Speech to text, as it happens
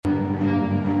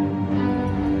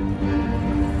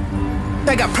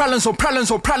They got problems on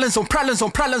problems on problems on problems on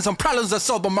problems on problems. I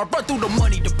solve them. I run through the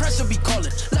money. The pressure be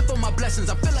calling. Left on my blessings.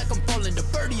 I feel like I'm falling. The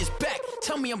birdie is back.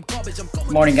 Tell me I'm garbage. I'm going.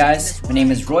 Good morning, guys. My name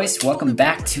is Royce. Welcome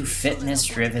back to Fitness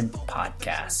Driven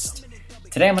Podcast.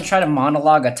 Today I'm going to try to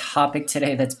monologue a topic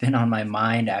today that's been on my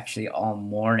mind actually all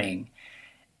morning.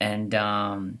 And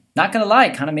not going to lie,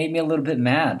 it kind of made me a little bit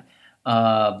mad.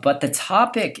 But the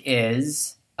topic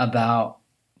is about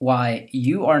why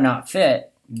you are not fit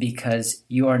because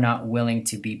you are not willing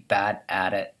to be bad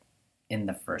at it in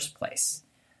the first place,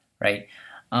 right?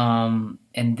 And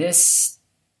this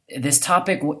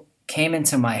topic came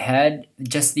into my head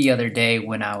just the other day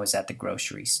when I was at the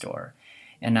grocery store.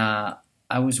 And I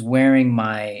was wearing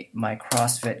my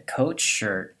CrossFit coach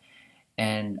shirt,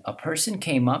 and a person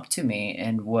came up to me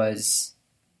and was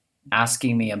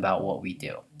asking me about what we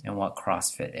do and what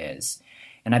CrossFit is.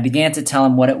 And I began to tell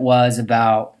him what it was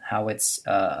about, how it's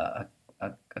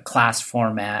a class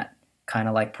format, kind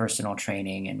of like personal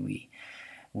training, and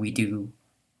we do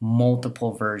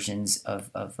multiple versions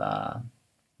of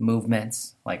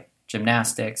movements like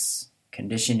gymnastics,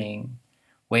 conditioning,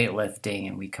 weightlifting,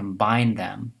 and we combine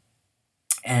them.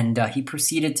 And he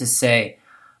proceeded to say,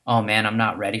 "Oh man, I'm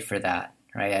not ready for that,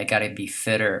 right? I got to be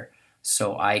fitter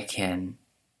so I can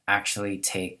actually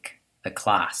take the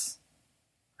class,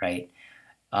 right?"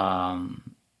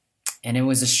 And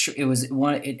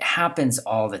it happens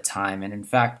all the time. And in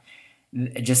fact,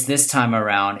 just this time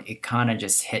around, it kind of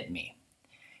just hit me.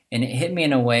 And it hit me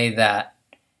in a way that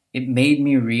it made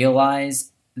me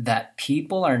realize that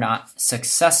people are not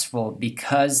successful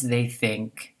because they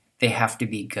think they have to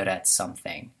be good at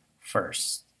something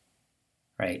first,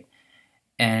 right?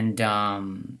 And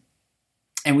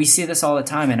we see this all the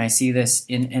time. And I see this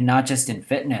in not just in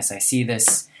fitness. I see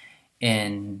this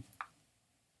in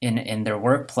their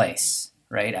workplace,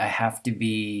 right? I have to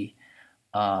be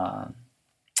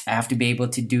able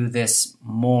to do this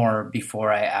more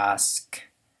before I ask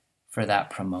for that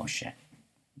promotion,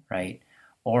 right?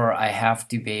 Or I have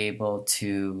to be able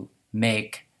to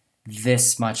make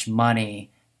this much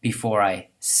money before I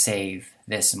save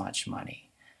this much money,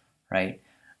 right?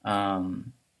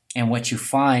 And what you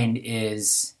find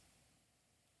is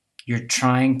you're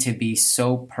trying to be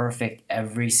so perfect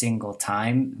every single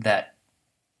time that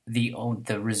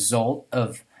the result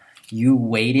of you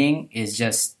waiting is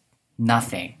just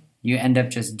nothing. You end up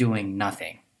just doing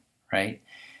nothing, right?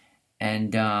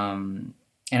 And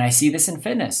I see this in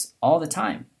fitness all the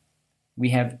time.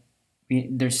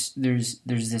 There's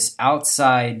this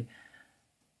outside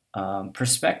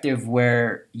perspective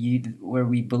where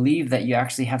we believe that you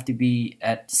actually have to be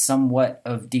at somewhat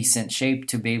of decent shape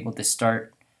to be able to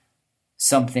start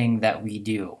something that we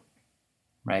do,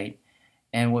 right?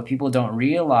 And what people don't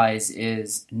realize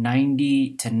is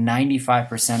 90 to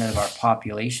 95% of our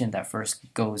population that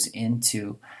first goes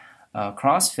into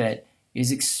CrossFit is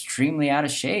extremely out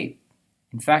of shape.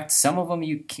 In fact, some of them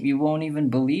you won't even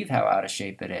believe how out of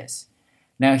shape it is.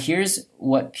 Now, here's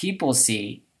what people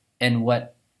see and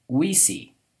what we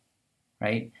see,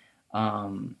 right?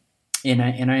 In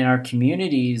our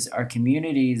communities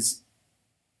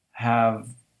have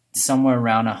somewhere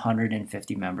around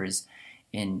 150 members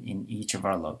in each of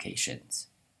our locations,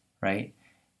 right?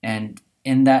 And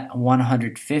in that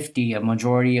 150, a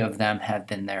majority of them have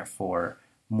been there for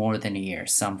more than a year,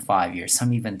 some 5 years,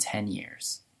 some even 10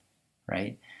 years,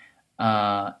 right?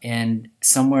 And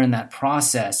somewhere in that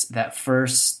process, their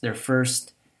first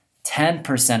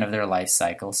 10% of their life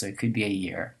cycle, so it could be a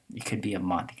year, it could be a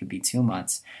month, it could be 2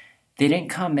 months, they didn't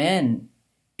come in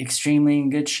extremely in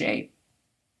good shape,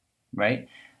 right?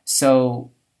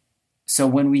 So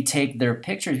when we take their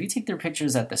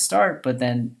pictures at the start, but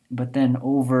then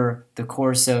over the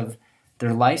course of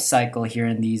their life cycle here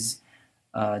in these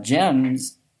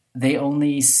gyms, they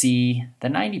only see the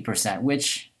 90%,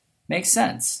 which makes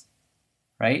sense,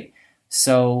 right?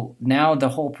 So now the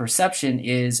whole perception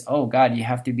is, oh God, you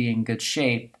have to be in good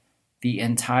shape the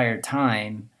entire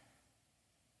time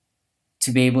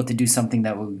to be able to do something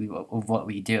that of what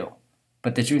we do.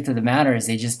 But the truth of the matter is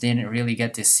they just didn't really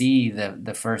get to see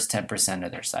the first 10%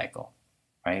 of their cycle,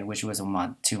 right? Which was a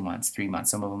month, 2 months, 3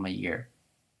 months, some of them a year.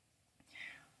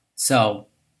 So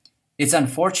it's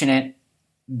unfortunate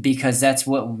because that's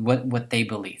what they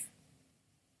believe.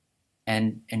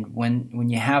 And when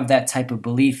you have that type of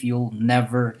belief, you'll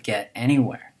never get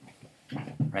anywhere,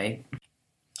 right?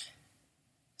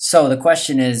 So the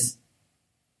question is,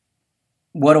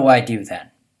 what do I do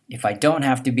then? If I don't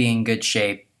have to be in good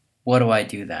shape, what do I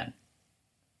do then?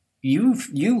 You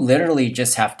literally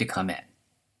just have to come in.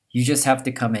 You just have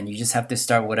to come in. You just have to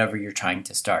start whatever you're trying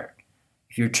to start.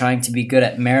 If you're trying to be good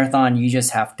at marathon, you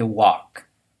just have to walk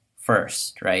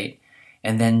first, right?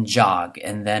 and then jog,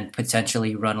 and then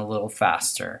potentially run a little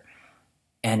faster.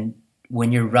 And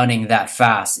when you're running that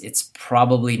fast, it's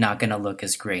probably not going to look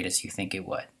as great as you think it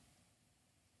would,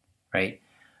 right?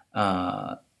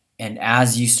 And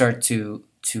as you start to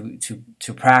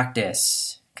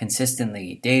practice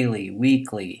consistently, daily,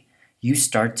 weekly, you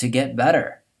start to get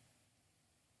better.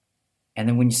 And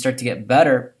then when you start to get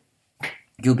better,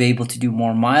 you'll be able to do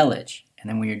more mileage. And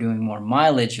then when you're doing more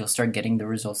mileage, you'll start getting the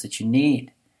results that you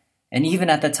need. And even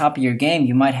at the top of your game,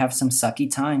 you might have some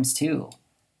sucky times too,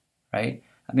 right?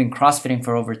 I've been CrossFitting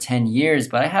for over 10 years,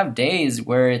 but I have days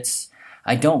where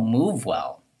I don't move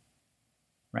well,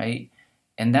 right?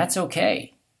 And that's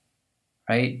okay,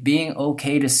 right? Being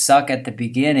okay to suck at the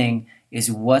beginning is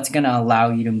what's going to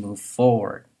allow you to move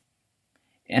forward.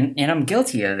 And I'm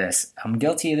guilty of this. I'm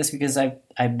guilty of this because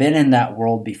I've been in that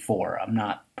world before. I'm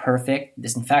not perfect.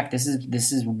 In fact, this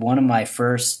is one of my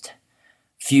first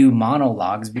few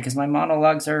monologues because my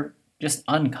monologues are just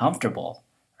uncomfortable,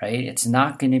 right? It's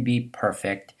not going to be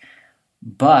perfect,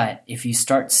 but if you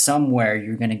start somewhere,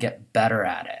 you're going to get better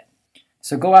at it.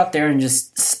 So go out there and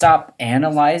just stop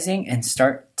analyzing and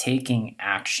start taking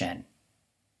action,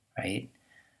 right?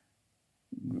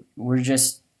 We're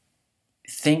just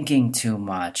thinking too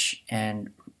much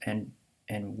and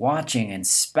watching and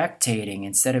spectating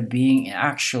instead of being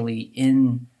actually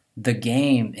in the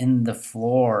game, in the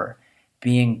floor,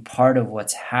 being part of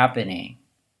what's happening,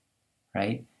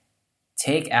 right?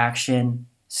 Take action,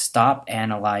 stop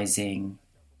analyzing,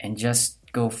 and just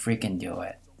go freaking do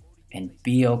it. And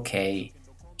be okay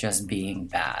just being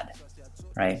bad,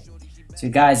 right? So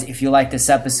guys, if you like this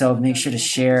episode, make sure to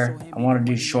share. I want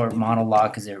to do short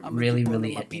monologue because it really,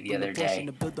 really hit me the other day.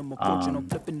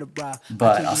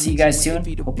 But I'll see you guys soon.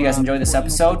 Hope you guys enjoyed this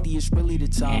episode.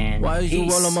 And why is you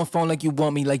all on my phone like you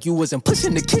want me, like you wasn't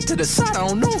pushing the kid to the side? I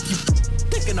don't know if you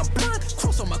thinking I'm blind.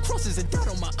 Cross on my crosses and dirt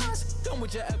on my eyes. Done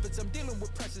with your efforts, I'm dealing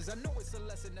with pressures. I know it's a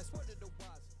lesson that's worth it.